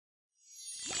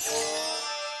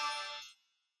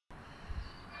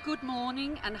Good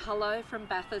morning and hello from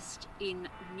Bathurst in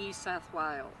New South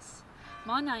Wales.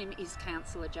 My name is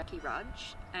Councillor Jacqui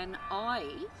Rudge and I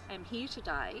am here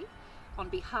today on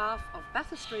behalf of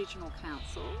Bathurst Regional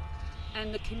Council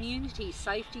and the Community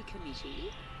Safety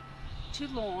Committee to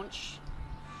launch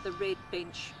the Red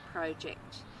Bench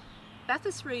project.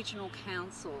 Bathurst Regional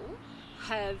Council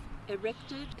have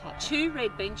erected 2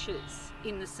 red benches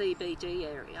in the CBD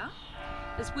area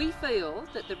as we feel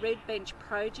that the Red Bench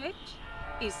project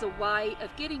is a way of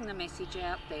getting the message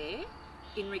out there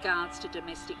in regards to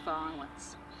domestic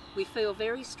violence. We feel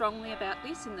very strongly about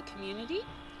this in the community,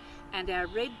 and our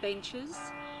red benches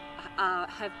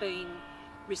have been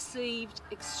received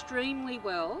extremely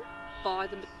well by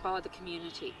the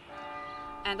community.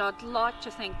 And I'd like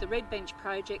to thank the Red Bench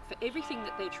project for everything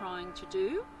that they're trying to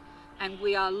do, and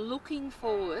we are looking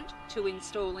forward to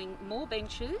installing more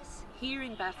benches here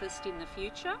in Bathurst in the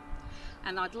future.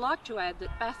 And I'd like to add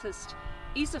that Bathurst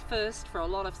is a first for a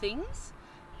lot of things,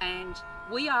 and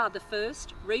we are the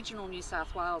first regional New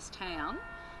South Wales town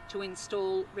to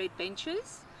install red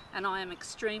benches, and I am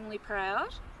extremely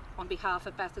proud on behalf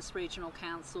of Bathurst Regional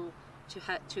Council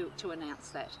to announce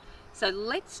that. So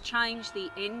let's change the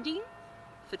ending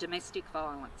for domestic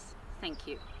violence. Thank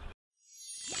you.